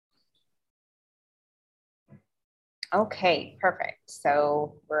Okay, perfect.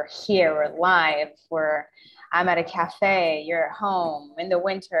 So we're here, we're live, I'm at a cafe, you're at home in the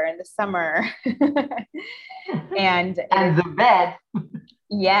winter, in the summer. And it And is, the bed.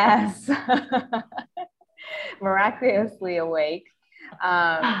 yes, miraculously awake.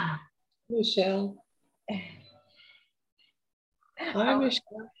 Michelle. Hi, Oh,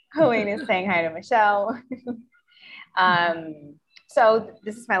 Michelle. Helene is saying hi to Michelle. So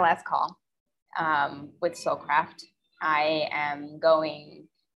this is my last call with SCYWT100K. I am going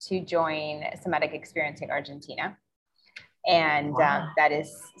to join Somatic Experiencing Argentina. And Wow. that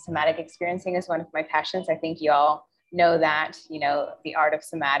is, somatic experiencing is one of my passions. I think you all know that, the art of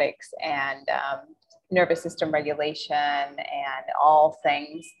somatics and nervous system regulation and all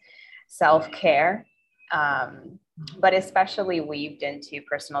things self-care, but especially weaved into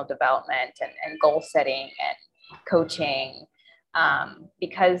personal development and goal setting and coaching.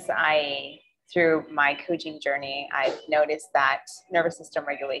 Because through my coaching journey, I've noticed that nervous system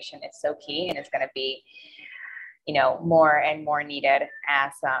regulation is so key, and it's going to be more and more needed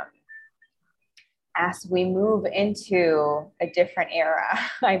as we move into a different era.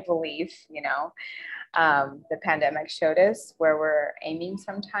 I believe, the pandemic showed us where we're aiming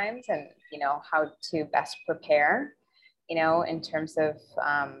sometimes, and, how to best prepare, in terms of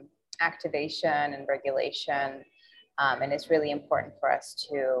activation and regulation. And it's really important for us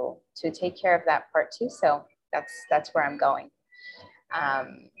to take care of that part too. So that's where I'm going.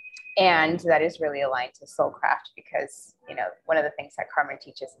 And that is really aligned to SCYWT100K, because, one of the things that Carmen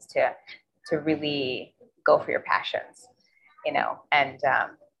teaches is to really go for your passions, and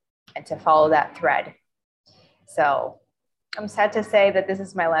to follow that thread. So I'm sad to say that this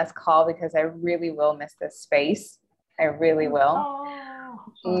is my last call, because I really will miss this space. I really will.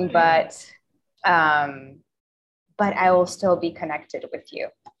 But I will still be connected with you.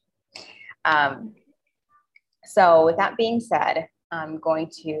 So with that being said, I'm going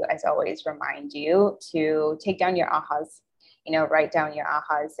to, as always, remind you to take down your ahas, write down your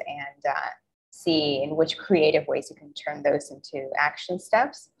ahas, and see in which creative ways you can turn those into action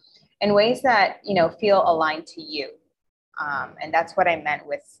steps in ways that, feel aligned to you. And that's what I meant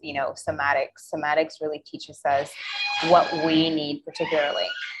with, somatics. Somatics really teaches us what we need particularly,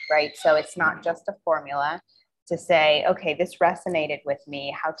 right? So it's not just a formula to say, okay, this resonated with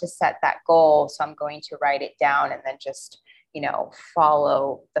me, how to set that goal. So I'm going to write it down and then just,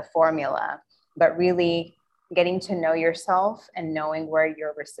 follow the formula, but really getting to know yourself and knowing where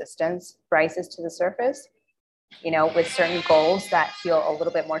your resistance rises to the surface, with certain goals that feel a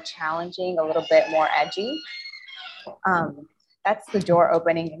little bit more challenging, a little bit more edgy. That's the door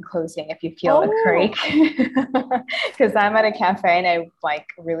opening and closing if you feel the creak. Because I'm at a cafe and I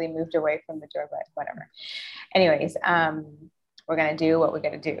really moved away from the door, but whatever. Anyways, we're going to do what we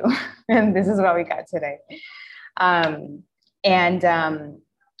got to do. And this is what we got today.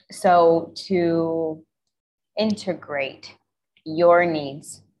 So to integrate your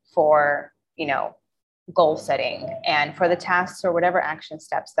needs for, goal setting and for the tasks or whatever action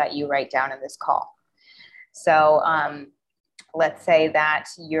steps that you write down in this call. So let's say that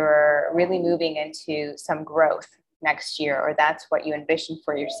you're really moving into some growth next year, or that's what you envision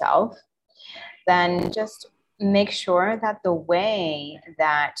for yourself, then just make sure that the way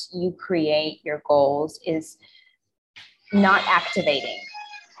that you create your goals is not activating.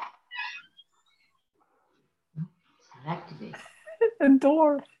 Activate. The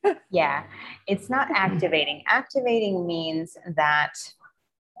door. Yeah, it's not activating. Activating means that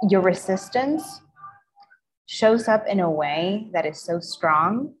your resistance shows up in a way that is so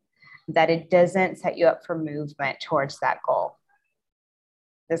strong that it doesn't set you up for movement towards that goal.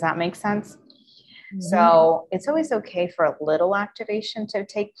 Does that make sense? Mm-hmm. So it's always okay for a little activation to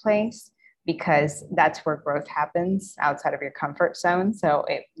take place, because that's where growth happens outside of your comfort zone. So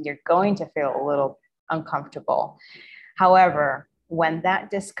you're going to feel a little uncomfortable. However, when that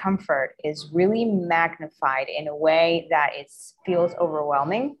discomfort is really magnified in a way that it feels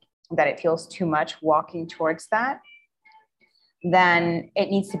overwhelming, that it feels too much walking towards that, then it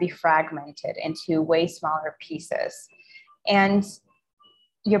needs to be fragmented into way smaller pieces. And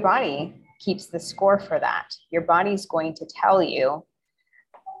your body keeps the score for that. Your body's going to tell you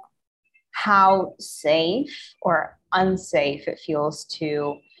how safe or unsafe it feels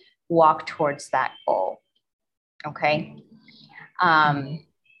to walk towards that goal. Okay.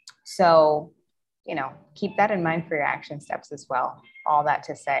 So, keep that in mind for your action steps as well. All that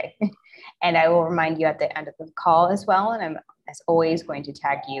to say. And I will remind you at the end of the call as well. And I'm, as always, going to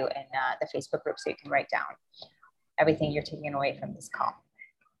tag you in the Facebook group so you can write down everything you're taking away from this call.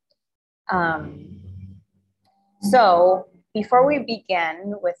 So before we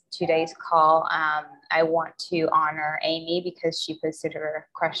begin with today's call, I want to honor Amy because she posted her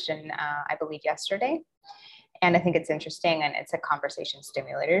question, I believe, yesterday. And I think it's interesting and it's a conversation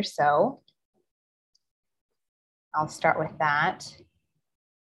stimulator. So I'll start with that.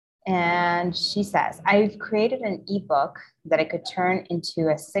 And she says, I've created an ebook that I could turn into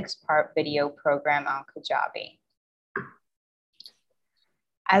a 6-part video program on Kajabi.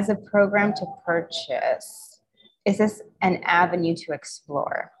 As a program to purchase, is this an avenue to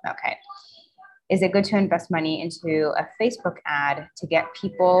explore? Okay. Is it good to invest money into a Facebook ad to get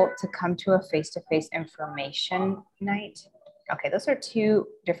people to come to a face-to-face information night? Okay, those are 2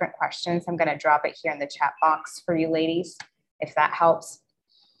 different questions. I'm going to drop it here in the chat box for you ladies, if that helps.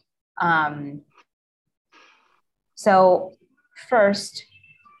 So first,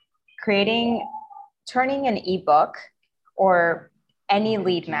 turning an ebook or any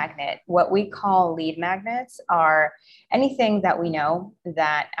lead magnet. What we call lead magnets are anything that we know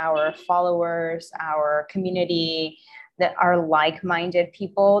that our followers, our community, that are like-minded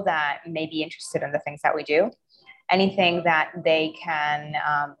people that may be interested in the things that we do. Anything that they can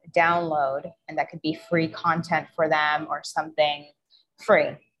download, and that could be free content for them or something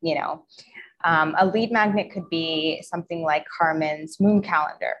free, you know. A lead magnet could be something like Carmen's moon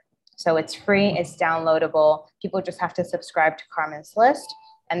calendar. So it's free, it's downloadable. People just have to subscribe to Carmen's list,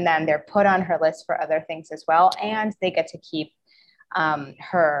 and then they're put on her list for other things as well. And they get to keep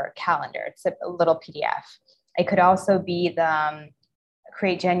her calendar. It's a little PDF. It could also be the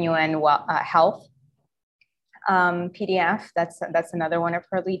Create Genuine Health PDF. That's another one of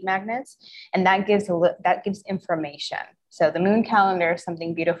her lead magnets. And that gives information. So the moon calendar is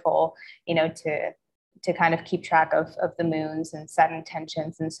something beautiful, you know, to kind of keep track of the moons and set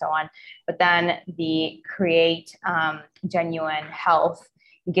intentions and so on. But then the Create Genuine Health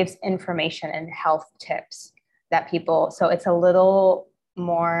gives information and health tips that people, so it's a little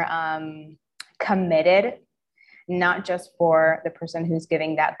more committed, not just for the person who's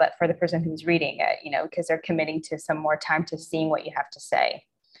giving that, but for the person who's reading it, you know, because they're committing to some more time to seeing what you have to say.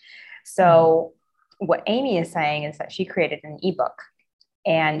 So what Amy is saying is that she created an ebook,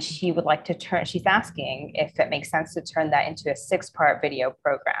 and she would like to she's asking if it makes sense to turn that into a 6-part video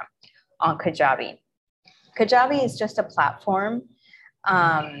program on Kajabi. Kajabi is just a platform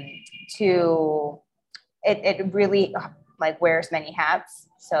it really like wears many hats.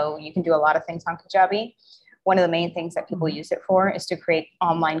 So you can do a lot of things on Kajabi. One of the main things that people use it for is to create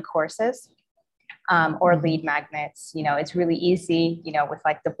online courses or lead magnets. You know, it's really easy, you know, with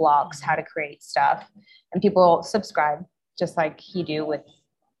like the blogs, how to create stuff, and people subscribe just like you do with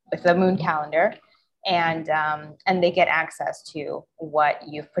the moon calendar, and they get access to what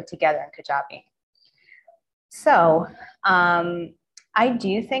you've put together in Kajabi. So I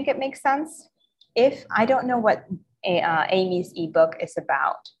do think it makes sense. If I don't know what Amy's ebook is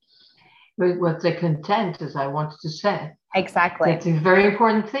about. But what the content is, I wanted to say. Exactly. That's a very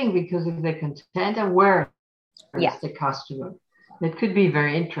important thing, because if the content and where is the customer, that could be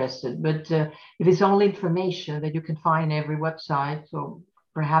very interested. But if it's only information that you can find every website, so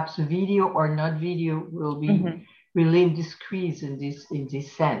perhaps video or not video will be really decrease in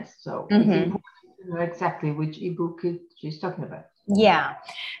this sense. So it's important to know exactly which ebook she's talking about. Yeah.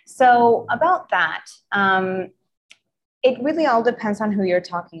 So about that, it really all depends on who you're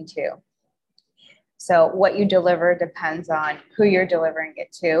talking to. So what you deliver depends on who you're delivering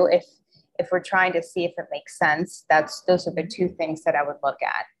it to. If we're trying to see if it makes sense, those are the 2 things that I would look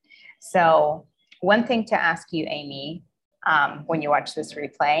at. So one thing to ask you, Amy, when you watch this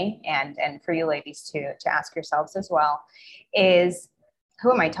replay, and for you ladies to ask yourselves as well, is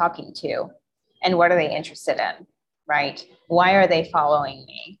who am I talking to, and what are they interested in, right? Why are they following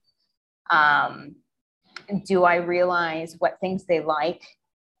me? Do I realize what things they like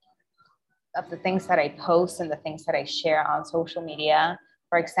of the things that I post and the things that I share on social media,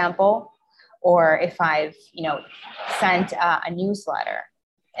 for example? Or if I've, you know, sent a newsletter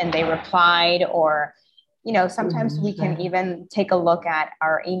and they replied, or, you know, sometimes we can even take a look at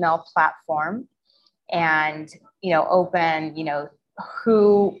our email platform and, you know, open, you know,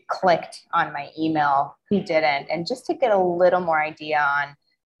 who clicked on my email, who didn't, and just to get a little more idea on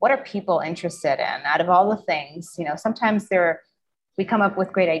what are people interested in out of all the things. You know, sometimes we come up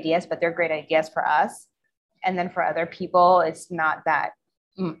with great ideas, but they're great ideas for us. And then for other people, it's not that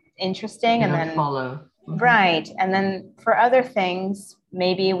interesting. And then follow. Right. And then for other things,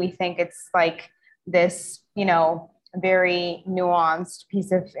 maybe we think it's like this, you know, very nuanced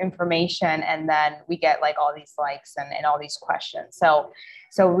piece of information. And then we get like all these likes and all these questions. So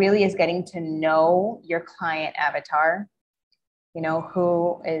really is getting to know your client avatar, you know,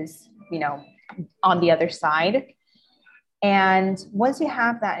 who is, you know, on the other side. And once you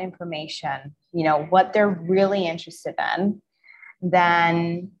have that information, you know, what they're really interested in,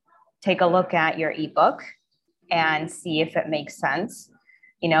 then take a look at your ebook and see if it makes sense,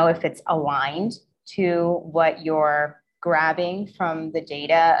 you know, if it's aligned to what you're grabbing from the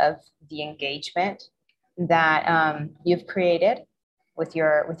data of the engagement that you've created with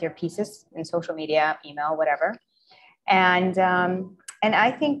your pieces in social media, email, whatever. And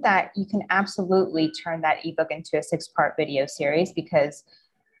I think that you can absolutely turn that ebook into a 6-part video series, because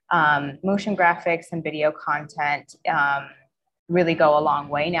motion graphics and video content really go a long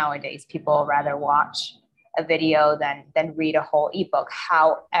way nowadays. People rather watch a video than read a whole ebook.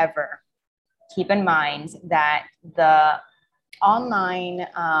 However, keep in mind that the online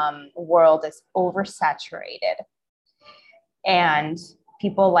world is oversaturated and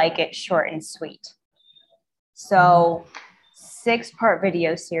people like it short and sweet. So 6-part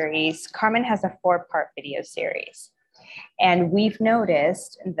video series. Carmen has a 4-part video series. And we've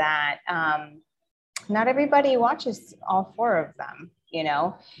noticed that not everybody watches all 4 of them, you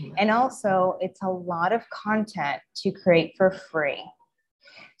know, and also it's a lot of content to create for free.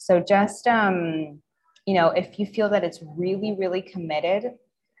 So just, you know, if you feel that it's really, really committed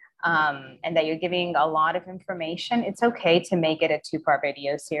and that you're giving a lot of information, it's okay to make it a 2-part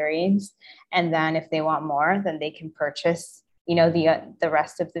video series. And then if they want more, then they can purchase, you know, the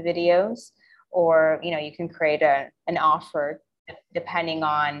rest of the videos, or, you know, you can create an offer depending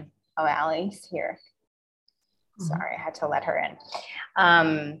on, oh, Allie's here. Sorry, I had to let her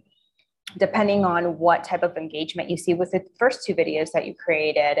in. Depending on what type of engagement you see with the first 2 videos that you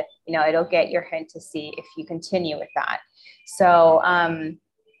created, you know, it'll get your hint to see if you continue with that. So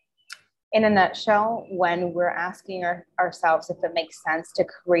in a nutshell, when we're asking ourselves if it makes sense to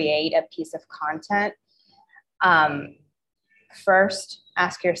create a piece of content, first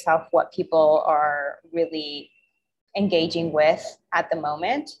ask yourself what people are really engaging with at the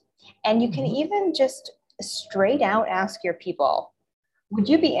moment. And you can even just straight out ask your people, would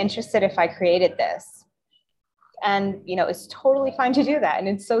you be interested if I created this? And, you know, it's totally fine to do that. And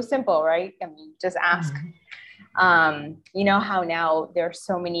it's so simple, right? I mean, just ask. You know how now there's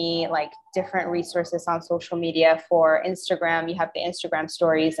so many like different resources on social media. For Instagram, you have the Instagram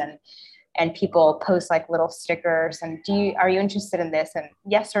stories, and people post like little stickers and are you interested in this? And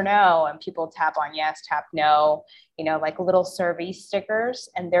yes or no. And people tap on yes, tap no, you know, like little survey stickers.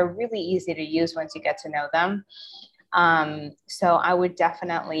 And they're really easy to use once you get to know them. So I would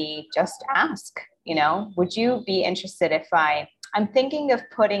definitely just ask, you know, would you be interested if I'm thinking of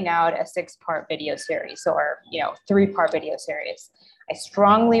putting out a 6-part video series, or, you know, 3-part video series. I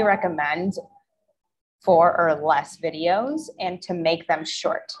strongly recommend 4 or less videos and to make them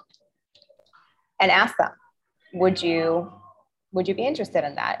short. And ask them, would you be interested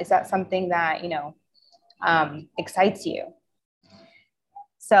in that? Is that something that, you know, excites you?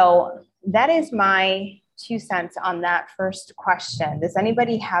 So that is my 2 cents on that first question. Does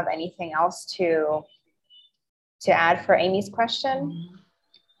anybody have anything else to add for Amy's question?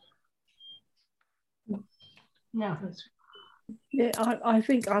 No. Yeah, I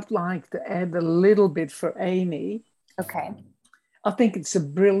think I'd like to add a little bit for Amy. Okay. I think it's a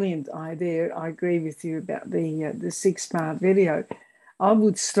brilliant idea. I agree with you about the 6-part video. I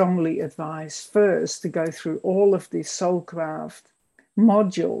would strongly advise first to go through all of the Soulcraft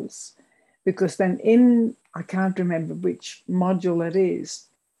modules, because then I can't remember which module it is,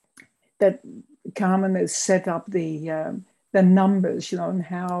 that Carmen has set up the numbers, you know, and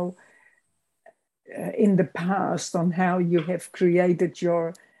how in the past on how you have created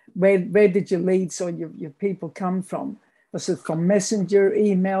where did your leads or your people come from? Was it from Messenger,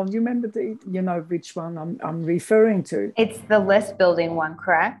 email? You remember you know which one I'm referring to? It's the list building one,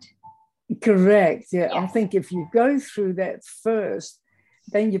 correct? Correct. Yeah. Yes. I think if you go through that first,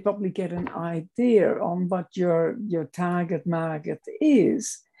 then you probably get an idea on what your target market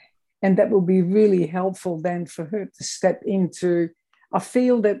is. And that will be really helpful then for her to step into. I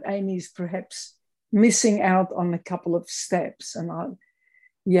feel that Amy's perhaps missing out on a couple of steps. And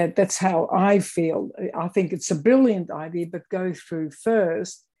that's how I feel. I think it's a brilliant idea, but go through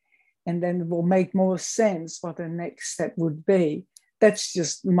first, and then it will make more sense what the next step would be. That's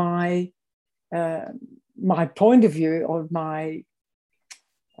just my point of view, or my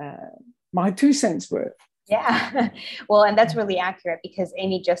 2 cents worth. Yeah, well, and that's really accurate, because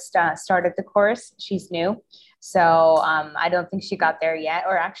Amy just started the course. She's new. So I don't think she got there yet,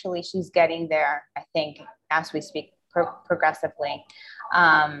 or actually she's getting there, I think, as we speak, progressively.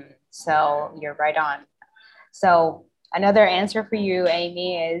 So you're right on. So another answer for you,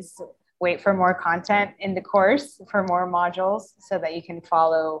 Amy, is wait for more content in the course, for more modules, so that you can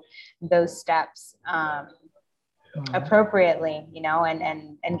follow those steps. appropriately, you know,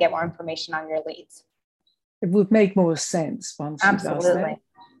 and get more information on your leads. It would make more sense once she does that.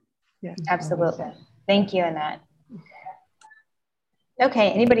 Yeah, absolutely. Thank you, Annette.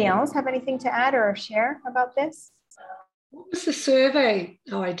 Okay, anybody else have anything to add or share about this? What was the survey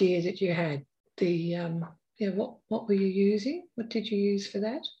idea that you had? What were you using? What did you use for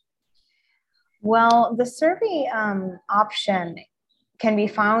that? Well, the survey option can be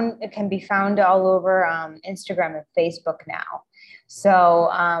found. It can be found all over Instagram and Facebook now.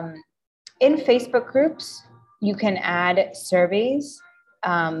 So in Facebook groups, you can add surveys.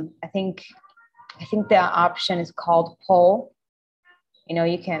 I think the option is called poll. You know,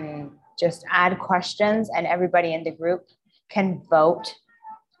 you can just add questions, and everybody in the group can vote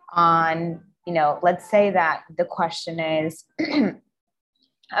on. You know, let's say that the question is,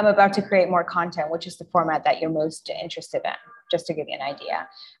 I'm about to create more content, which is the format that you're most interested in, just to give you an idea.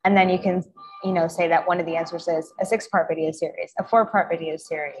 And then you can, you know, say that one of the answers is a 6-part video series, a 4-part video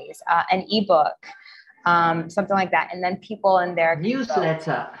series, an ebook, something like that. And then people in their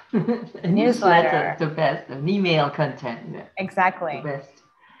newsletter, a newsletter, the best, an email content. Yeah. Exactly. The best.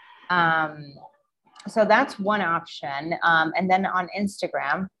 So that's one option. And then on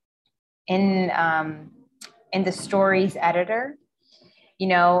Instagram, in the stories editor, you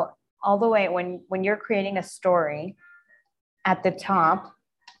know, all the way when you're creating a story, at the top,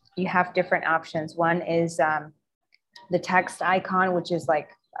 you have different options. One is the text icon, which is like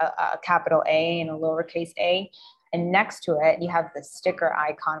a capital A and a lowercase a. And next to it, you have the sticker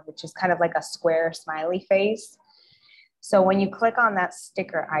icon, which is kind of like a square smiley face. So when you click on that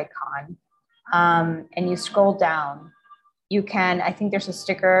sticker icon and you scroll down, you can, I think there's a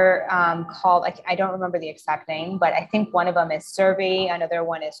sticker called, I don't remember the exact name, but I think one of them is survey, another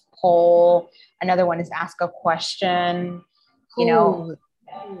one is poll, another one is ask a question, you know.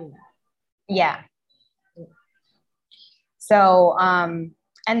 Yeah. So, and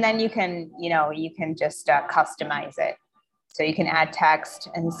then you can, you know, you can just customize it. So you can add text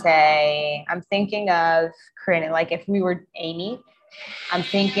and say, I'm thinking of creating, like if we were Amy, I'm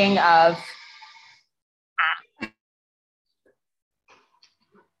thinking of,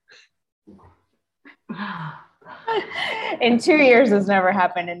 in 2 years, this never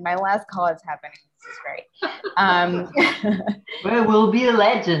happened. In my last call, it's happening. This is great. Well, it will be a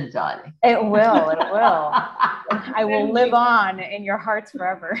legend, darling. It will. It will. I will live on in your hearts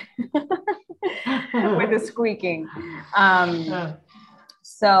forever with the squeaking.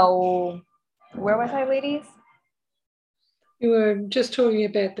 So where was I, ladies? You were just talking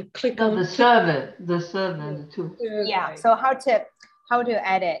about the click on the server, the tool. Yeah. So how to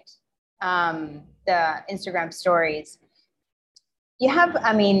edit the Instagram stories. You have,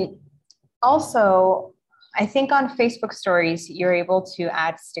 I mean, also, I think on Facebook stories, you're able to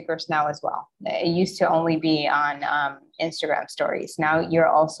add stickers now as well. It used to only be on Instagram stories. Now you're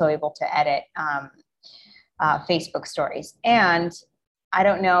also able to edit Facebook stories. And I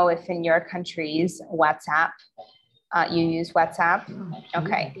don't know if in your countries, WhatsApp, you use WhatsApp.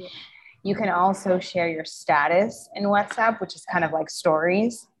 Okay. You can also share your status in WhatsApp, which is kind of like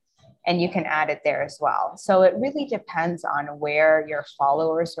stories, and you can add it there as well. So it really depends on where your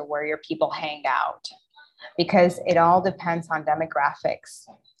followers or where your people hang out, because it all depends on demographics,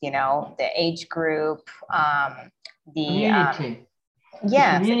 you know, the age group, the community.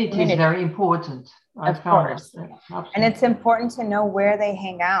 Yeah, the community is very important. Of course. And it's important to know where they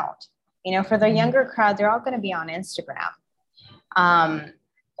hang out. You know, for the younger crowd, they're all going to be on Instagram.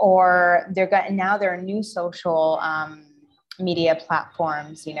 Or now there are new social media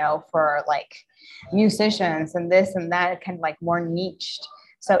platforms, you know, for like musicians and this and that, kind of like more niched.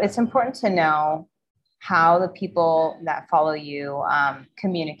 So it's important to know how the people that follow you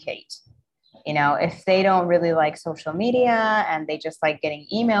communicate. You know, if they don't really like social media and they just like getting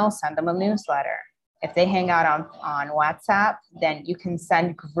emails, send them a newsletter. If they hang out on WhatsApp, then you can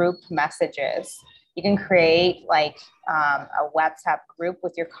send group messages. You can create like a WhatsApp group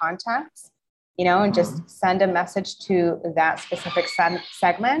with your contacts, you know, and just send a message to that specific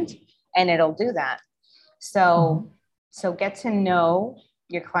segment, and it'll do that. So get to know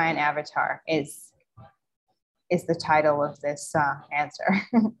your client avatar is the title of this answer.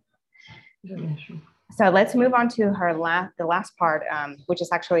 So let's move on to the last part, which is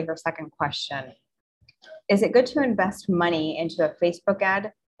actually her second question. Is it good to invest money into a Facebook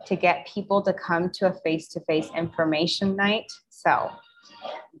ad to get people to come to a face-to-face information night? So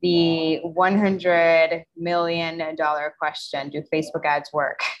the $100 million question, do Facebook ads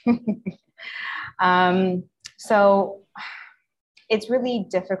work? So it's really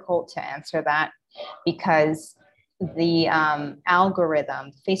difficult to answer that because the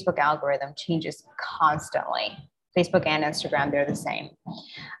Facebook algorithm changes constantly. Facebook and Instagram, they're the same.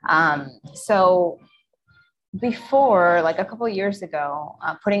 So before, like a couple of years ago,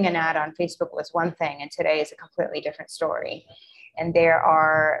 putting an ad on Facebook was one thing, and today is a completely different story. And there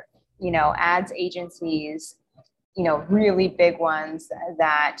are, ads agencies, really big ones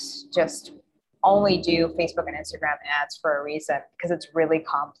that just only do Facebook and Instagram ads for a reason, because it's really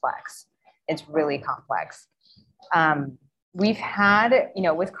complex. It's really complex. We've had,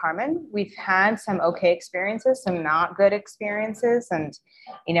 with Carmen, we've had some okay experiences, some not good experiences. And,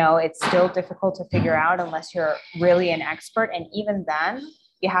 it's still difficult to figure out unless you're really an expert. And even then,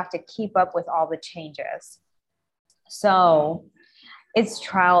 you have to keep up with all the changes. So it's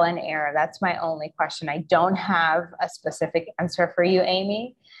trial and error. That's my only question. I don't have a specific answer for you,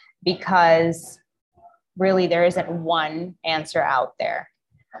 Amy, because really there isn't one answer out there.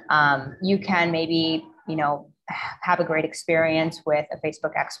 You can maybe, have a great experience with a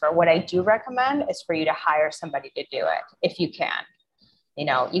Facebook expert. What I do recommend is for you to hire somebody to do it if you can.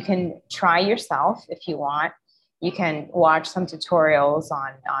 You can try yourself if you want. You can watch some tutorials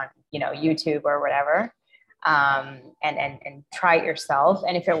on YouTube or whatever, and try it yourself.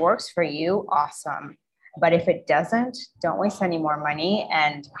 And if it works for you, awesome. But if it doesn't, don't waste any more money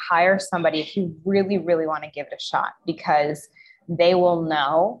and hire somebody if you really, really want to give it a shot, because they will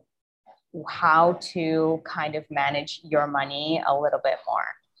know how to kind of manage your money a little bit more,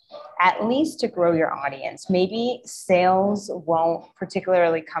 at least to grow your audience. Maybe sales won't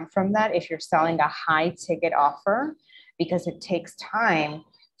particularly come from that if you're selling a high ticket offer, because it takes time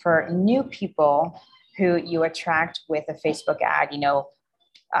for new people who you attract with a Facebook ad,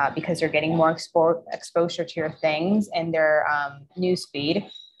 because they're getting more exposure to your things in their news feed.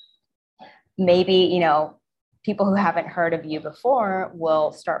 Maybe, people who haven't heard of you before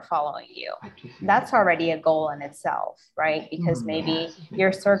will start following you. That's already a goal in itself, right? Because maybe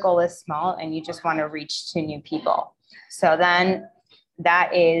your circle is small and you just want to reach to new people. So then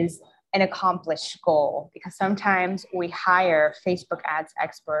that is an accomplished goal, because sometimes we hire Facebook ads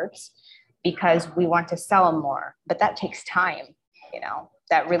experts because we want to sell them more, but that takes time,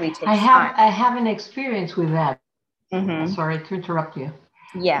 that really takes time. I have an experience with that. Mm-hmm. Sorry to interrupt you.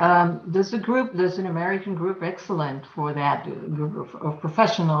 Yeah. There's an American group, excellent for that group of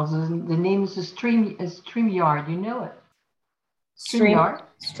professionals. The name is StreamYard. You know it? StreamYard?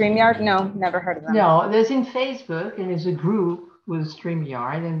 StreamYard? No, never heard of them. No, there's in Facebook, and there's a group with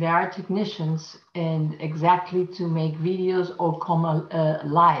StreamYard, and there are technicians and exactly to make videos or come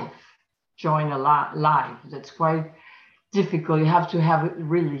live, join a live. That's quite difficult. You have to have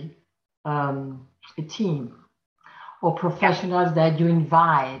really a team. Or professionals that you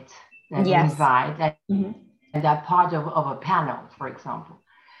invite, and they're part of a panel, for example.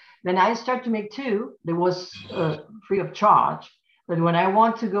 Then I start to make two. There was free of charge, but when I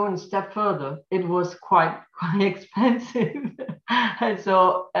want to go a step further, it was quite expensive, and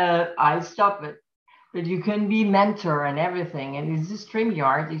so I stopped it. But you can be mentor and everything, and it's this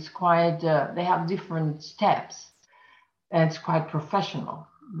StreamYard. It's quite. They have different steps, and it's quite professional.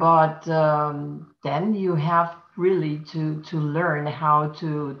 But then you have really to learn how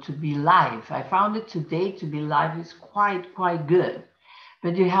to be live. I found it today to be live is quite good,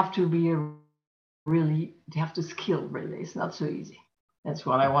 but you have to be you have to skill really. It's not so easy. That's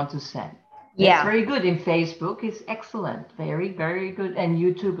what I want to say. Yeah, it's very good in Facebook. It's excellent, very good, and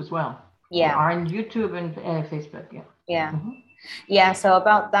YouTube as well. Yeah, they are on YouTube and Facebook. Yeah. Yeah. So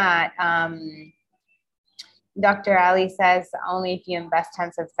about that. Dr. Ali says only if you invest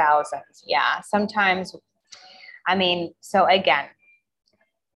tens of thousands. Yeah, sometimes, so again,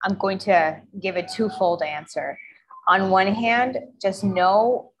 I'm going to give a twofold answer. On one hand, just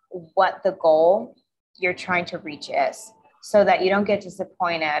know what the goal you're trying to reach is, so that you don't get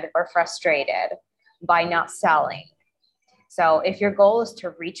disappointed or frustrated by not selling. So if your goal is to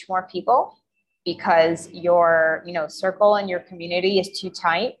reach more people because your, circle and your community is too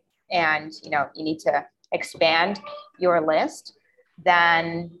tight, and, you need to expand your list,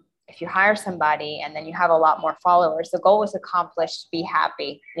 then if you hire somebody and then you have a lot more followers, the goal is accomplished, be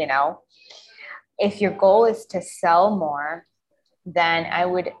happy, If your goal is to sell more, then I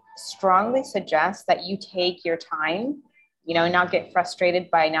would strongly suggest that you take your time, not get frustrated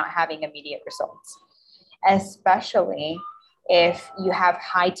by not having immediate results, especially if you have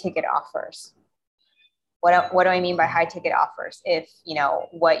high ticket offers. What do I mean by high ticket offers? If,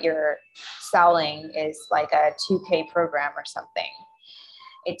 what you're selling is like a 2K program or something,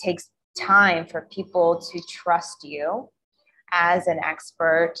 it takes time for people to trust you as an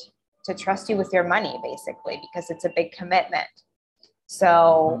expert, to trust you with your money, basically, because it's a big commitment.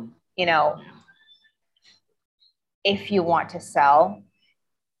 So, if you want to sell,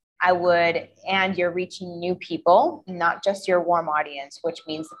 and you're reaching new people, not just your warm audience, which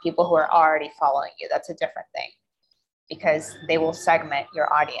means the people who are already following you. That's a different thing because they will segment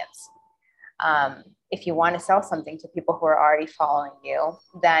your audience. If you want to sell something to people who are already following you,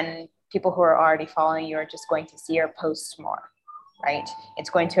 then people who are already following you are just going to see your posts more, right? It's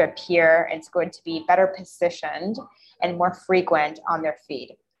going to appear, it's going to be better positioned and more frequent on their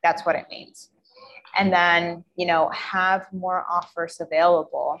feed. That's what it means. And then, you know, have more offers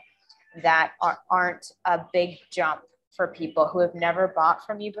available that aren't a big jump for people who have never bought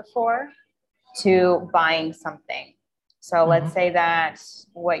from you before to buying something. So let's say that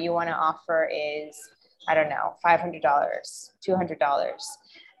what you want to offer is, I don't know, $500, $200,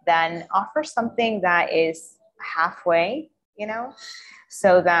 then offer something that is halfway, you know,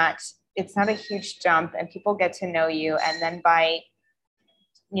 so that it's not a huge jump and people get to know you. And then by,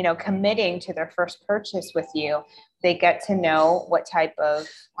 you know, committing to their first purchase with you, they get to know what type of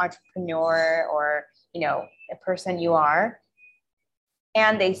entrepreneur or, you know, a person you are.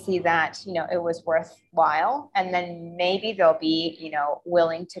 And they see that, you know, it was worthwhile. And then maybe they'll be, you know,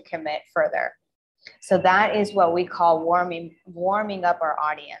 willing to commit further. So that is what we call warming up our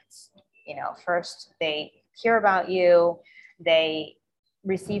audience. You know, first they hear about you, they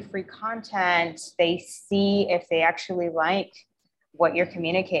receive free content, they see if they actually like what you're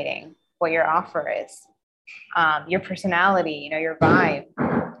communicating, what your offer is, your personality, you know, your vibe.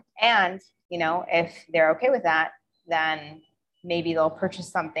 And, you know, if they're okay with that, then maybe they'll purchase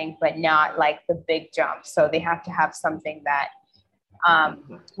something, but not like the big jump. So they have to have something that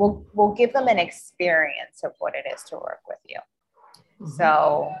will give them an experience of what it is to work with you.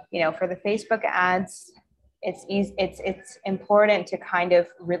 So, you know, for the Facebook ads, it's easy, it's important to kind of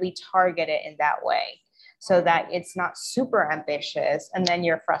really target it in that way so that it's not super ambitious and then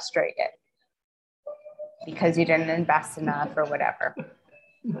you're frustrated because you didn't invest enough or whatever.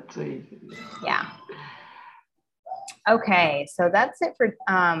 That's easy. Yeah. Okay, so that's it for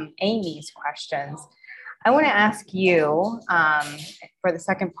Amy's questions. I want to ask you for the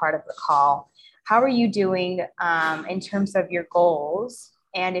second part of the call, how are you doing in terms of your goals?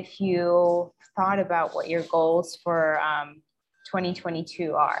 And if you thought about what your goals for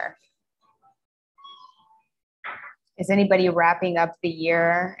 2022 are? Is anybody wrapping up the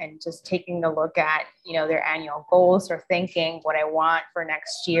year and just taking a look at, you know, their annual goals or thinking what I want for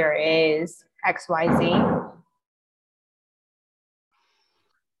next year is XYZ?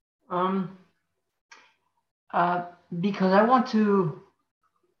 Because I want to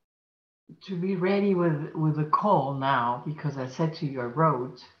be ready with the call now, because I said to you, I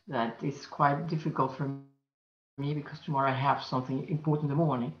wrote that it's quite difficult for me because tomorrow I have something important in the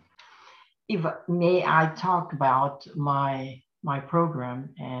morning. If may I talk about my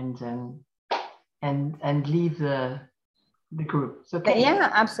program and leave the group? Okay. Yeah,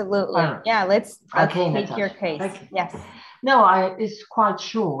 absolutely. Right. Yeah, let's okay, take Natasha. your case. Okay. Yes. No, it's quite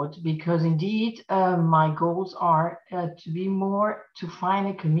short because indeed my goals are to find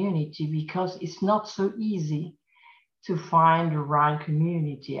a community, because it's not so easy to find the right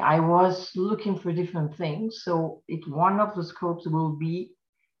community. I was looking for different things. So one of the scopes will be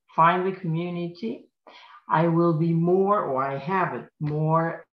find the community. I will be more, or I have it,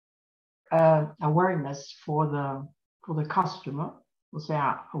 more awareness for the customer. We'll say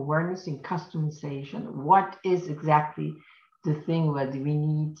awareness in customization. What is exactly the thing that we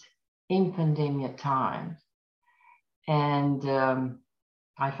need in pandemic times? And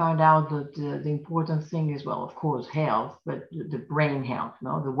I found out that the important thing is, well, of course, health, but the brain health,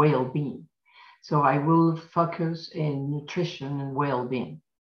 no, the well-being. So I will focus in nutrition and well-being,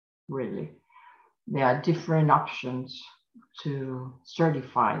 really. There are different options to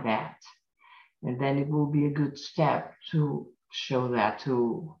certify that. And then it will be a good step to show that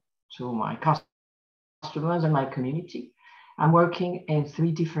to my customers and my community. I'm working in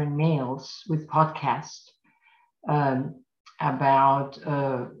 3 different mails with podcasts about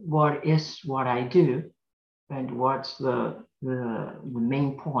what I do and what's the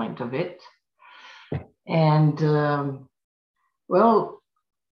main point of it. And well,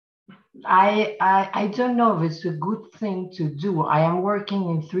 I don't know if it's a good thing to do. I am working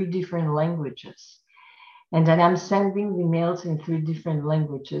in 3 different languages, and then I'm sending the mails in 3 different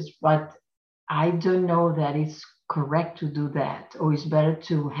languages, but I don't know that it's correct to do that, or it's better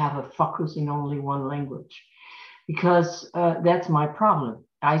to have a focus in only one language, because that's my problem.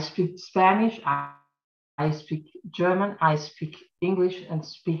 I speak Spanish, I speak German, I speak English, and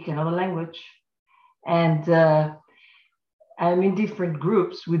speak another language. And I'm in different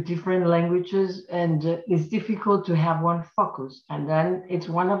groups with different languages, and it's difficult to have one focus. And then it's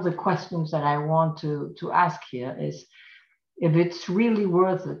one of the questions that I want to ask here is if it's really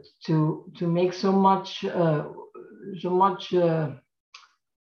worth it to make so much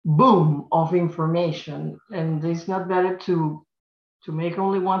boom of information, and it's not better to make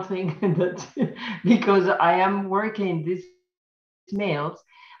only one thing. That because I am working these mails,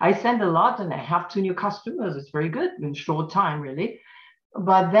 I send a lot and I have 2 new customers. It's very good in short time, really.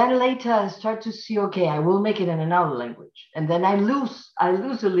 But then later I start to see, okay, I will make it in another language, and then I lose a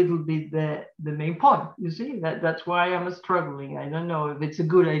little bit the main point. You see, that's why I'm struggling. I don't know if it's a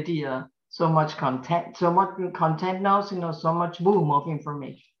good idea. So much content now, so much boom of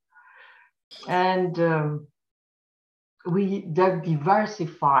information, and we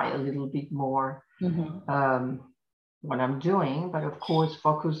diversify a little bit more what I'm doing, but of course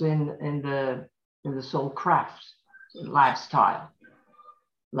focus in the soul craft, lifestyle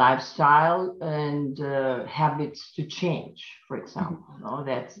and habits to change, for example. No,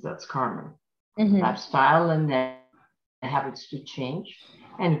 that's Carmen. Lifestyle and habits to change,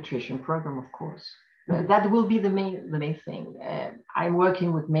 and nutrition program, of course. That will be the main thing. I'm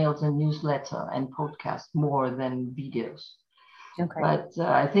working with mails and newsletter and podcast more than videos. Okay. But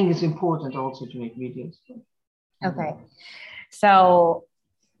I think it's important also to make videos. Okay. So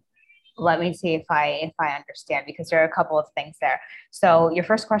let me see if I understand, because there are a couple of things there. So your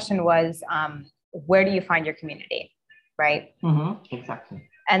first question was, where do you find your community, right? Exactly.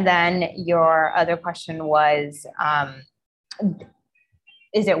 And then your other question was,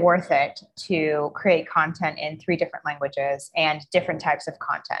 is it worth it to create content in 3 different languages and different types of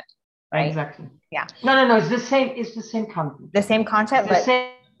content, right? Exactly. Yeah. No. It's the same content. The same content, but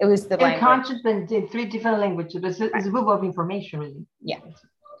it was the same content in 3 different languages. It's a book of information, really. Yeah.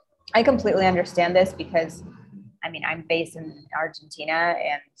 I completely understand this because, I mean, I'm based in Argentina,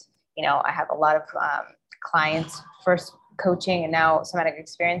 and, I have a lot of clients, first coaching and now somatic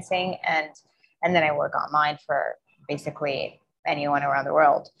experiencing. And then I work online for basically anyone around the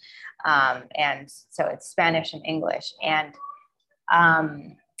world. And so it's Spanish and English. And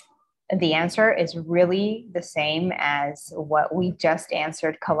the answer is really the same as what we just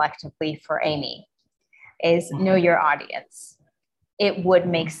answered collectively for Amy, is know your audience. It would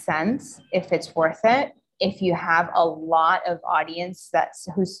make sense if it's worth it if you have a lot of audience that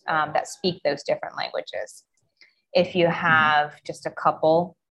speak those different languages. If you have just a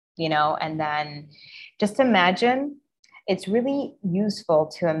couple, and then just imagine, it's really useful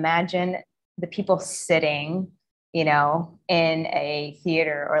to imagine the people sitting, in a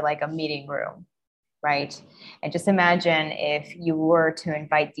theater or like a meeting room, right? And just imagine if you were to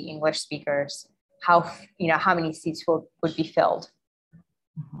invite the English speakers, how many seats would be filled.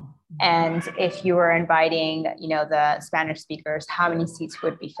 And if you were inviting, the Spanish speakers, how many seats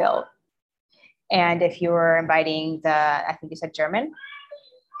would be filled? And if you were inviting I think you said German,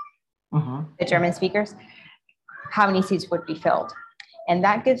 the German speakers, how many seats would be filled? And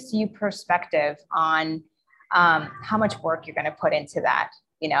that gives you perspective on how much work you're going to put into that.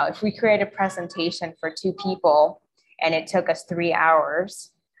 If we create a presentation for 2 people and it took us 3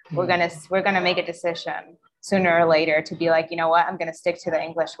 hours, we're going to make a decision sooner or later to be like, you know what, I'm going to stick to the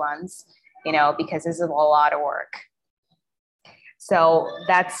English ones, because this is a lot of work. So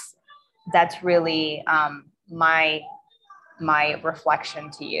that's really my reflection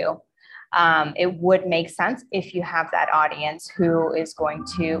to you. It would make sense if you have that audience who is going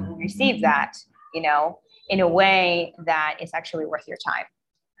to receive that, in a way that is actually worth your time.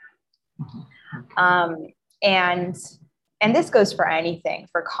 And this goes for anything,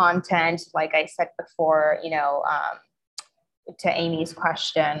 for content, like I said before, to Amy's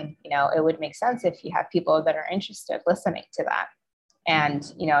question, it would make sense if you have people that are interested listening to that and,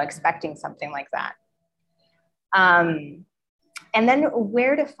 expecting something like that. And then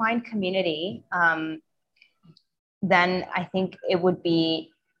where to find community, then I think it would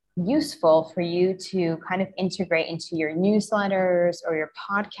be useful for you to kind of integrate into your newsletters or your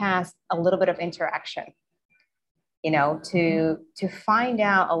podcast a little bit of interaction, to find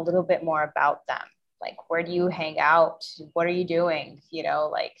out a little bit more about them. Like, where do you hang out? What are you doing?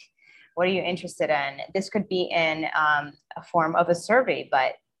 Like, what are you interested in? This could be in a form of a survey,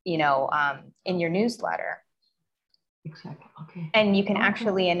 but, in your newsletter. Exactly. Okay. And you can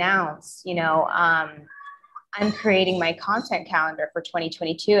actually announce, I'm creating my content calendar for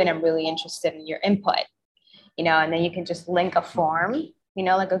 2022 and I'm really interested in your input, and then you can just link a form,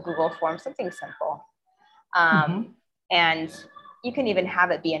 like a Google form, something simple. And you can even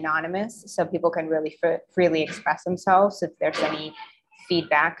have it be anonymous so people can really freely express themselves if there's any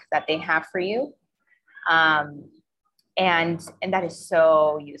feedback that they have for you. And that is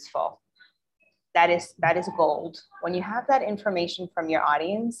so useful. That is gold. When you have that information from your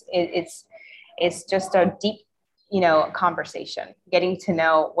audience, it's just a deep conversation, getting to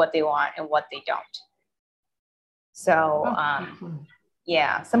know what they want and what they don't. So,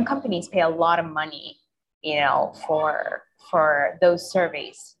 yeah, some companies pay a lot of money, for those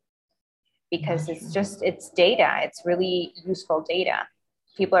surveys, because it's data. It's really useful data.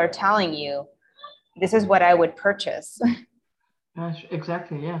 People are telling you, this is what I would purchase.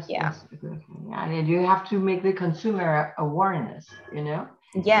 Exactly. Yes. Yeah. Yes, exactly. And you have to make the consumer awareness,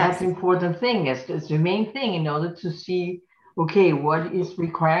 Yes. That's the important thing. It's the main thing in order to see, okay, what is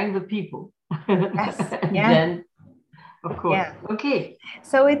requiring the people. Yes. And Yeah. then, of course. Yeah. Okay.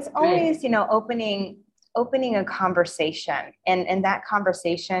 So it's always, opening a conversation, and that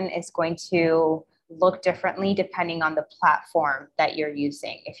conversation is going to look differently depending on the platform that you're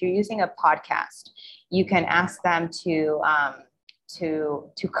using. If you're using a podcast, you can ask them to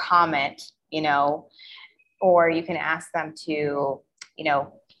comment, or you can ask them to,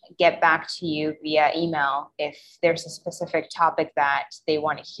 get back to you via email if there's a specific topic that they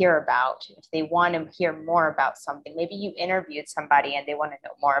want to hear about. If they want to hear more about something, maybe you interviewed somebody and they want to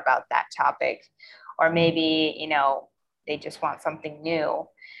know more about that topic, or maybe, they just want something new.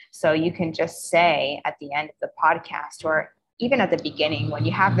 So you can just say at the end of the podcast, or even at the beginning when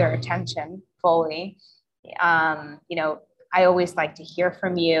you have their attention fully, I always like to hear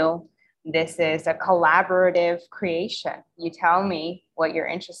from you. This is a collaborative creation. You tell me what you're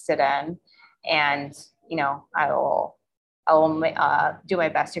interested in, and I will do my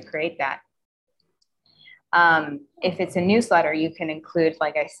best to create that. If it's a newsletter, you can include,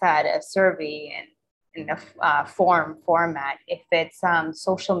 like I said, a survey in a format. If it's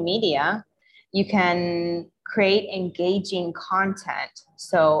social media, you can create engaging content.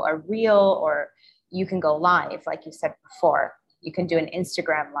 So a reel, or you can go live, like you said before. You can do an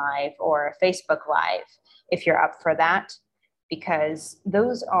Instagram live or a Facebook live if you're up for that, because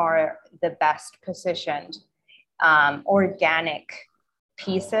those are the best positioned organic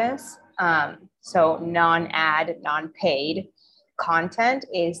pieces. So non-ad, non-paid content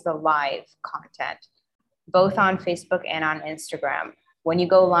is the live content, both on Facebook and on Instagram. When you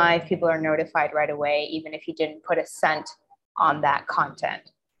go live, people are notified right away, even if you didn't put a cent on that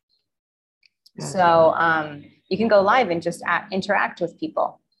content. Yes. So you can go live and just interact with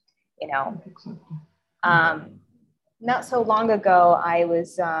people, Not so long ago, I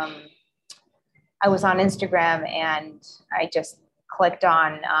was on Instagram, and I just clicked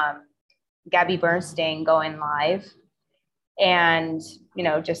on Gabby Bernstein going live, and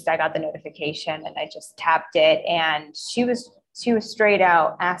I got the notification and I just tapped it, and she was straight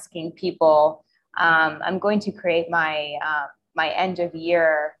out asking people, I'm going to create my my end of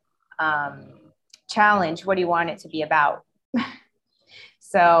year challenge. What do you want it to be about?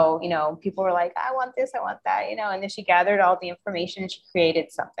 So, people were like, I want this, I want that, and then she gathered all the information and she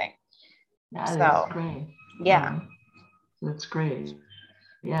created something. That's great. Yeah. That's great.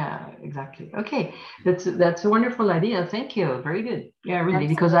 Yeah, exactly. Okay. That's a wonderful idea. Thank you. Very good. Yeah, really.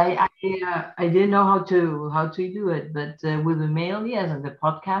 Absolutely. Because I didn't know how to do it, but with the mail, yes, and the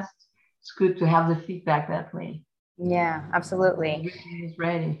podcast, it's good to have the feedback that way. Yeah, absolutely. Everything is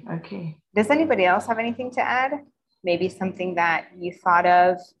ready. Okay. Does anybody else have anything to add? Maybe something that you thought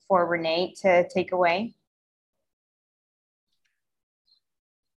of for Renee to take away?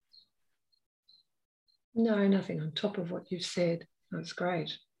 No, nothing on top of what you've said. That's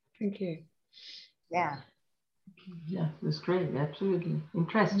great. Thank you. Yeah. Yeah, that's great. Absolutely.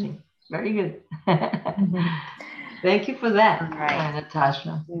 Interesting. Very good. Thank you for that, right.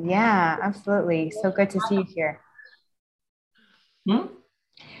 Natasha. Yeah, absolutely. So good to see you here.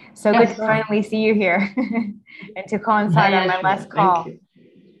 So good to finally see you here and to coincide on my last call.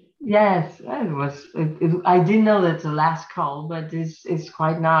 Yes, it was. I didn't know that's the last call, but it's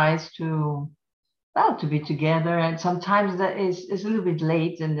quite nice to be together. And sometimes that is a little bit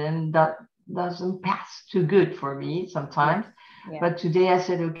late, and then that doesn't pass too good for me sometimes. Yeah. But today I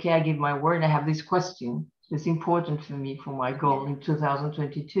said, okay, I give my word. I have this question. It's important for me for my goal in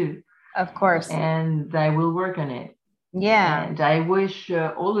 2022. Of course. And I will work on it. Yeah. And I wish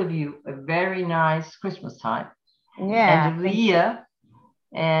all of you a very nice Christmas time. Yeah. End of the year.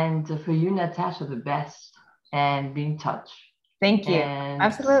 And for you, Natasha, the best. And be in touch. Thank you. And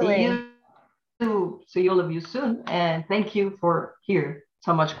absolutely. See all of you soon. And thank you for here.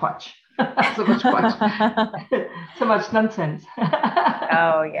 So much quatch. So much quatch. So much nonsense.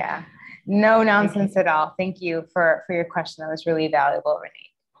 Oh, yeah. No nonsense at all. Thank you for your question. That was really valuable,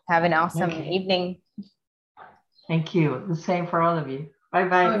 Renee. Have an awesome evening. Thank you. The same for all of you.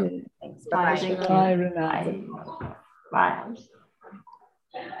 Bye-bye. Thanks. Bye-bye. Bye, Renate. Bye.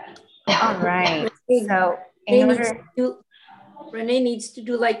 All right. So Renee needs to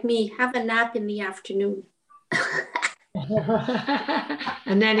do like me, have a nap in the afternoon.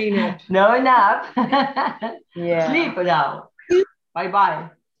 A nanny nap. No nap. Yeah. Sleep now. Bye-bye.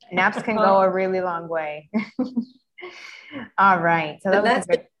 Naps can go a really long way. All right. So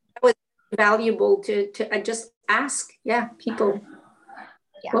that was valuable to just ask, people.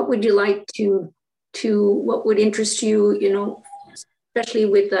 Yeah. What would you like to what would interest you, especially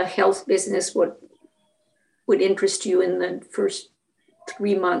with the health business, what would interest you in the first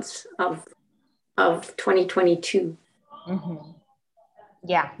 3 months of 2022? Mm-hmm.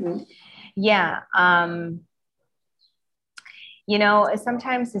 Yeah. Mm-hmm. Yeah.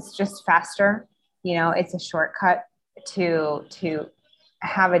 Sometimes it's just faster, it's a shortcut to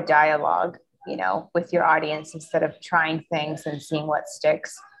have a dialogue, with your audience instead of trying things and seeing what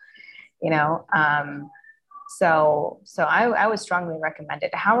sticks, So I would strongly recommend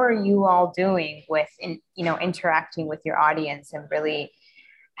it. How are you all doing with, interacting with your audience and really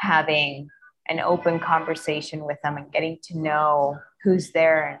having an open conversation with them and getting to know who's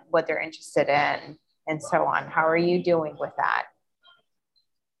there and what they're interested in and so on? How are you doing with that?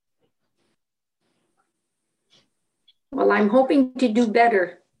 Well, I'm hoping to do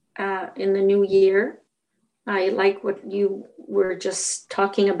better in the new year. I like what you were just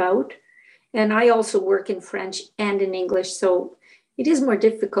talking about. And I also work in French and in English. So it is more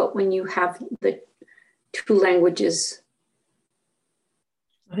difficult when you have the two languages.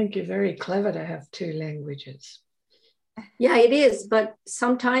 I think you're very clever to have two languages. Yeah, it is. But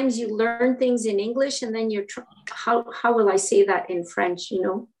sometimes you learn things in English and then how will I say that in French,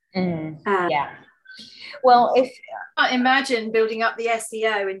 Yeah. Well, I imagine building up the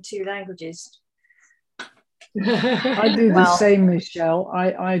SEO in two languages. I do the same, Michelle.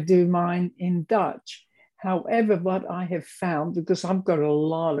 I do mine in Dutch. However, what I have found, because I've got a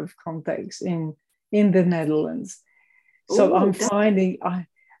lot of contacts in the Netherlands, so I'm finding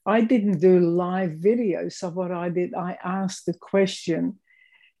I didn't do live videos. So what I did, I asked the question.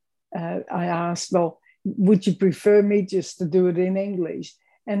 I asked, well, would you prefer me just to do it in English?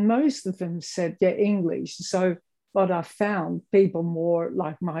 And most of them said, yeah, English. So what I found, people more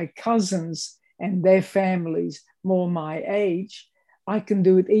like my cousins and their families, more my age, I can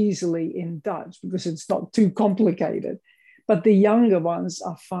do it easily in Dutch because it's not too complicated. But the younger ones,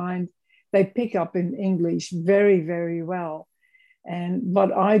 I find they pick up in English very, very well. And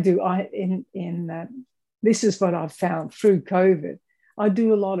what I do, this is what I've found through COVID. I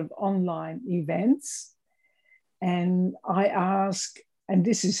do a lot of online events, and I ask, and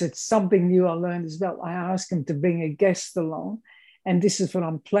this is something new I learned as well, I ask them to bring a guest along. And this is what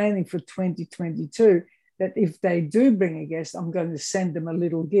I'm planning for 2022, that if they do bring a guest, I'm going to send them a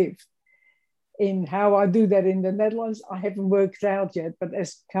little gift. In how I do that in the Netherlands, I haven't worked out yet, but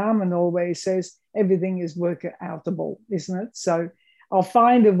as Carmen always says, everything is work-outable, isn't it? So I'll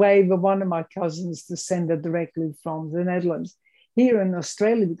find a way with one of my cousins to send it directly from the Netherlands. Here in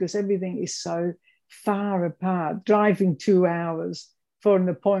Australia, because everything is so far apart, driving 2 hours for an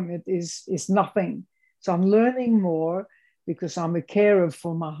appointment is nothing. So I'm learning more because I'm a carer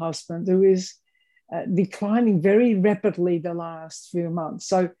for my husband, who is declining very rapidly the last few months.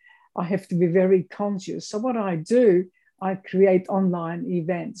 So I have to be very conscious. So what I do, I create online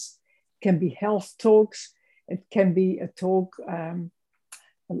events. It can be health talks. It can be a talk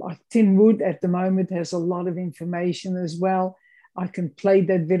like Tim Wood at the moment has a lot of information as well. I can play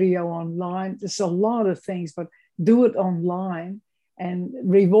that video online. There's a lot of things, but do it online and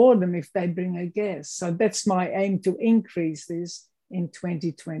reward them if they bring a guest. So that's my aim, to increase this in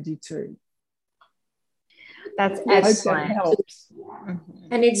 2022. That's excellent. That helps.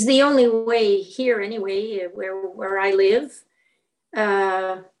 And it's the only way here anyway, where I live,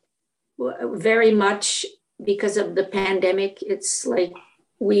 very much because of the pandemic. It's like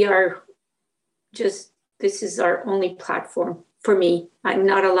we are just, this is our only platform for me. I'm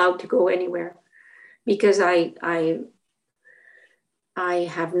not allowed to go anywhere because I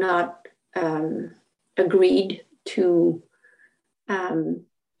have not agreed to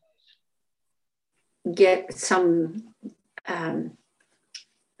get some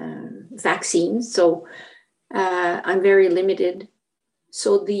vaccines. So I'm very limited.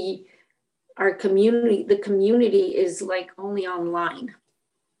 So the community is like only online.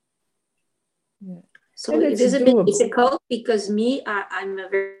 Yeah. So it is a bit difficult because I'm a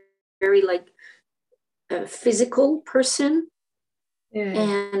very, very like a physical person. Yeah.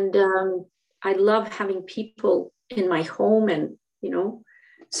 And I love having people in my home, and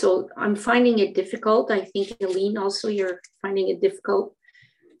so I'm finding it difficult. I think, Eileen, also you're finding it difficult.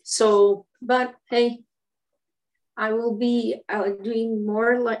 So, but hey, I will be doing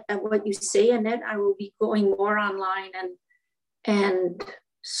more like what you say, Annette. I will be going more online and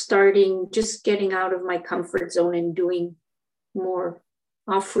just getting out of my comfort zone and doing more,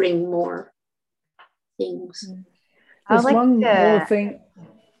 offering more things. There's one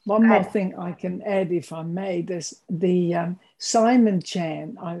more thing I can add, if I may. There's the Simon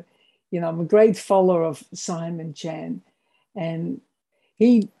Chan. I'm a great follower of Simon Chan, and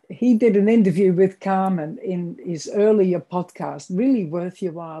he did an interview with Carmen in his earlier podcast, really worth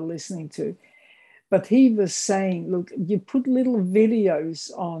your while listening to. But he was saying, look, you put little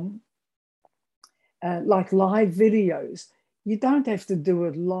videos on, like live videos. You don't have to do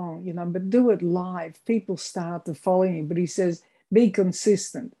it long, but do it live. People start to follow you. But he says, be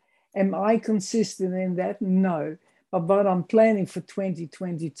consistent. Am I consistent in that? No. But what I'm planning for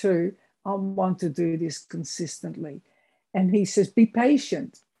 2022, I want to do this consistently. And he says, be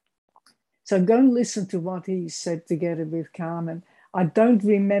patient. So go and listen to what he said together with Carmen. I don't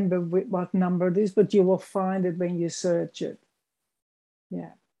remember what number it is, but you will find it when you search it.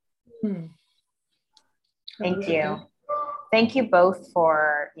 Yeah. Thank you. Thank you both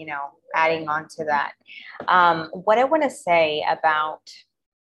for, adding on to that. What I want to say about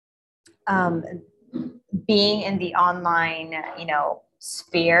being in the online,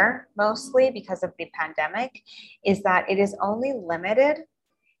 sphere, mostly because of the pandemic, is that it is only limited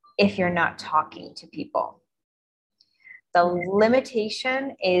if you're not talking to people. The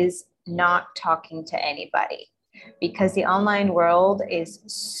limitation is not talking to anybody, because the online world is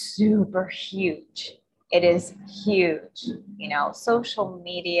super huge. It is huge, social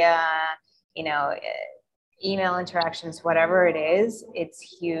media, email interactions, whatever it is, it's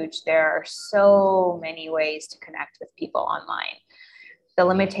huge. There are so many ways to connect with people online. The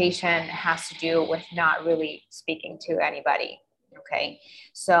limitation has to do with not really speaking to anybody. Okay.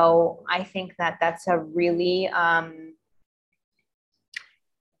 So I think that that's a really,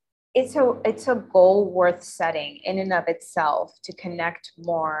 it's a goal worth setting in and of itself, to connect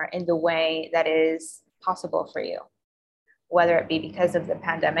more in the way that is possible for you, whether it be because of the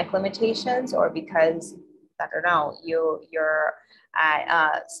pandemic limitations or because, I don't know, you're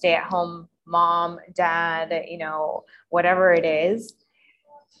a stay-at-home mom, dad, whatever it is.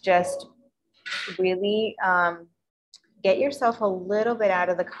 Just really get yourself a little bit out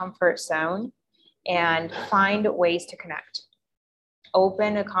of the comfort zone and find ways to connect.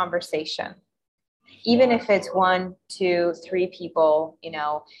 Open a conversation, even if it's 1, 2, 3 people,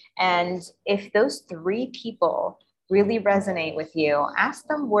 and if those 3 people really resonate with you, ask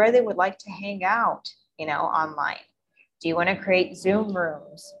them where they would like to hang out, online. Do you want to create Zoom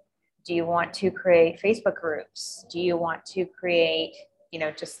rooms? Do you want to create Facebook groups? Do you want to create,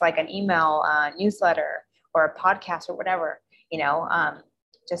 just like an email newsletter or a podcast or whatever,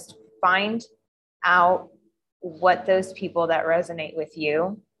 just find out what those people that resonate with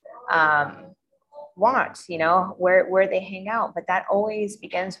you want, where they hang out. But that always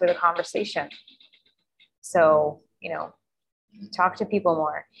begins with a conversation. So, talk to people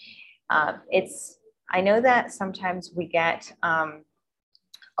more. I know that sometimes we get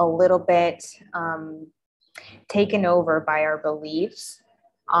a little bit taken over by our beliefs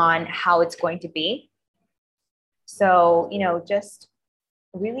on how it's going to be. So, just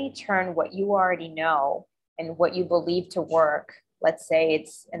really turn what you already know and what you believe to work. Let's say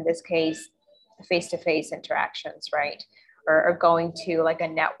it's, in this case, face-to-face interactions, right? Or going to like a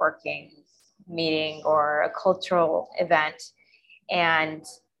networking meeting or a cultural event, and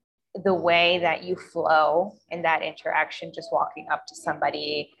the way that you flow in that interaction, just walking up to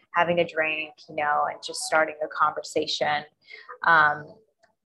somebody, having a drink, and just starting a conversation.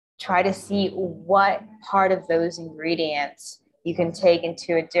 Try to see what part of those ingredients you can take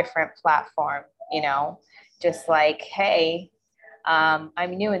into a different platform, just like, hey, I'm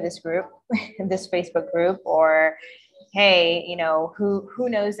new in this group, in this Facebook group, or hey, who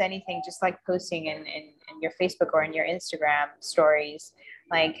knows anything, just like posting in your Facebook or in your Instagram stories,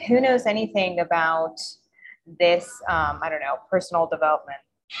 like, who knows anything about this, I don't know, personal development,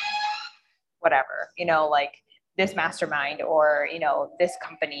 whatever, like this mastermind or, this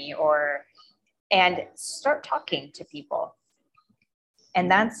company, and start talking to people. And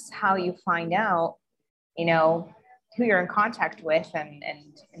that's how you find out, who you're in contact with and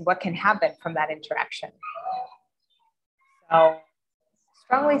what can happen from that interaction. So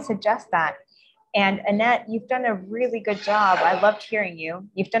strongly suggest that. And Annette, you've done a really good job. I loved hearing you.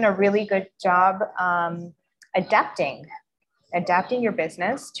 You've done a really good job adapting your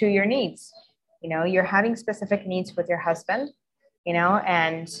business to your needs. You're having specific needs with your husband,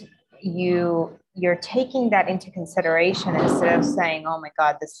 and you're taking that into consideration instead of saying, oh my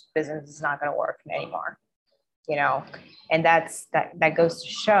God, this business is not going to work anymore. And that goes to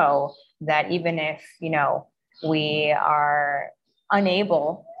show that even if, we are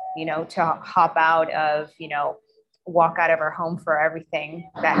unable, to hop out of, walk out of our home for everything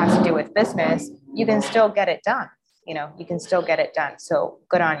that has to do with business, you can still get it done. You can still get it done. So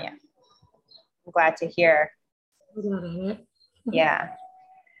good on you. I'm glad to hear. Yeah.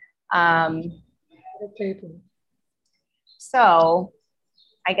 So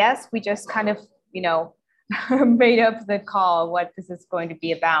I guess we just kind of, made up the call, what this is going to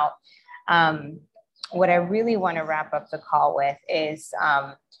be about. What I really want to wrap up the call with is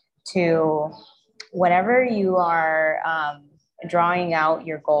to, whenever you are drawing out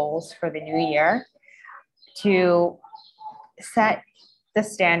your goals for the new year, to set the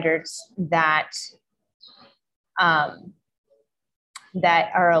standards that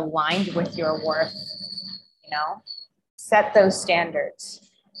that are aligned with your worth. Set those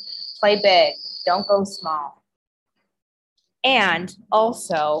standards. Play big. Don't go small. And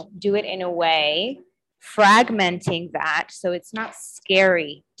also do it in a way, fragmenting that so it's not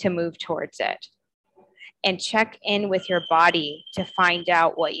scary to move towards it. And check in with your body to find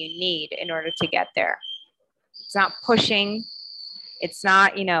out what you need in order to get there. It's not pushing. It's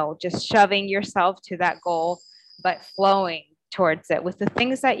not, just shoving yourself to that goal, but flowing towards it with the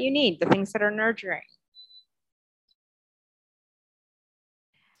things that you need, the things that are nurturing.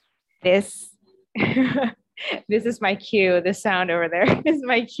 This is my cue, the sound over there is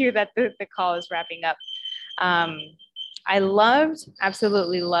my cue that the call is wrapping up. I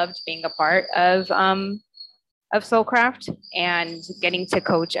absolutely loved being a part of Soulcraft and getting to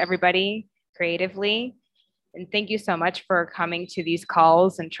coach everybody creatively. And thank you so much for coming to these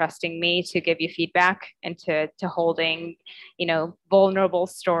calls and trusting me to give you feedback and to holding, vulnerable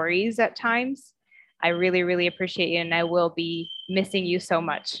stories at times. I really, really appreciate you, and I will be missing you so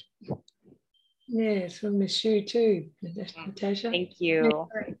much. Yes, we'll miss you too, Natasha. Thank you.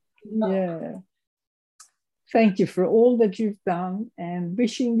 Yeah. Thank you for all that you've done, and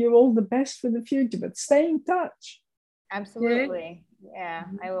wishing you all the best for the future, but stay in touch. Absolutely. Yeah,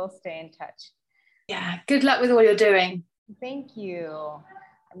 I will stay in touch. Yeah, good luck with all you're doing. Thank you.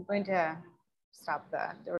 I'm going to stop the